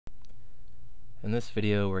In this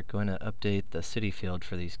video, we're going to update the city field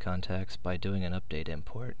for these contacts by doing an update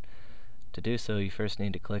import. To do so, you first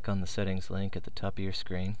need to click on the settings link at the top of your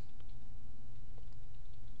screen.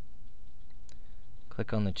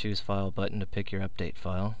 Click on the Choose File button to pick your update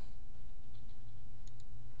file,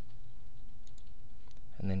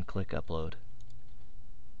 and then click Upload.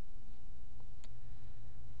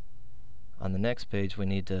 On the next page, we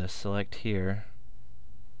need to select here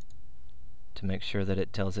to make sure that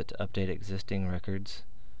it tells it to update existing records.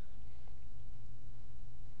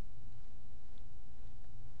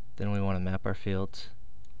 Then we want to map our fields.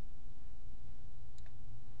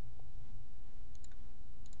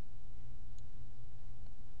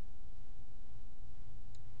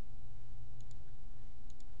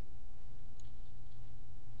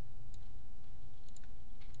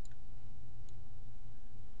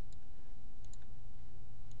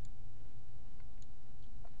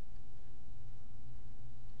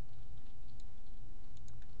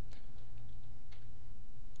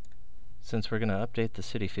 Since we're going to update the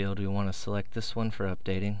city field, we want to select this one for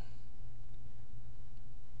updating,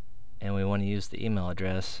 and we want to use the email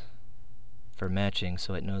address for matching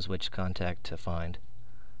so it knows which contact to find,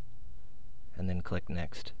 and then click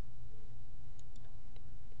Next.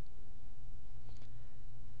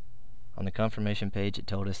 On the confirmation page, it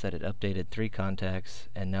told us that it updated 3 contacts,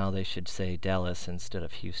 and now they should say Dallas instead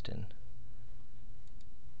of Houston.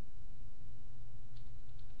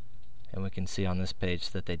 And we can see on this page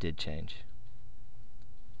that they did change.